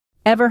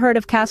Ever heard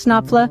of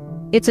Käsknöpfle?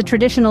 It's a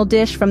traditional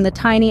dish from the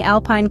tiny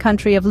Alpine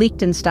country of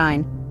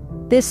Liechtenstein.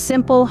 This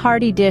simple,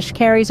 hearty dish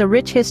carries a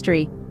rich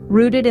history,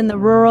 rooted in the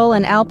rural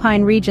and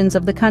alpine regions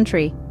of the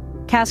country.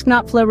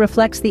 Käsknöpfle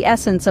reflects the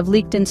essence of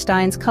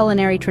Liechtenstein's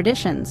culinary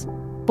traditions,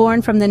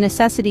 born from the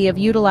necessity of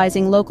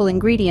utilizing local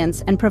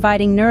ingredients and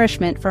providing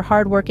nourishment for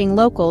hardworking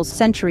locals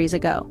centuries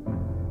ago.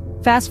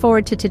 Fast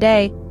forward to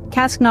today,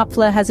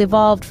 Käsknöpfle has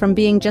evolved from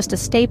being just a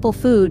staple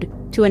food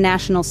to a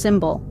national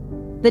symbol.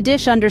 The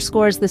dish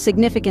underscores the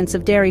significance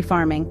of dairy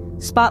farming,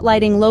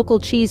 spotlighting local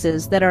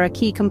cheeses that are a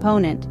key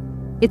component.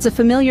 It's a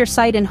familiar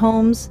sight in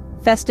homes,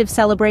 festive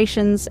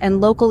celebrations, and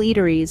local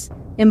eateries,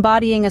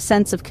 embodying a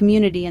sense of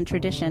community and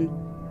tradition.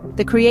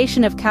 The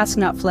creation of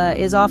Käsknöpfle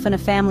is often a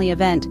family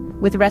event,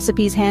 with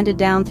recipes handed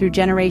down through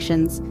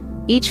generations.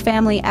 Each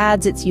family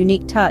adds its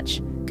unique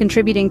touch,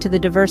 contributing to the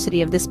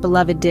diversity of this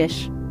beloved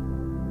dish.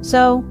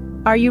 So,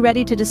 are you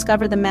ready to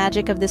discover the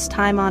magic of this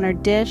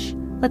time-honored dish?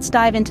 Let's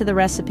dive into the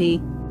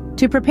recipe.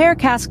 To prepare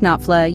Käsknöpfle,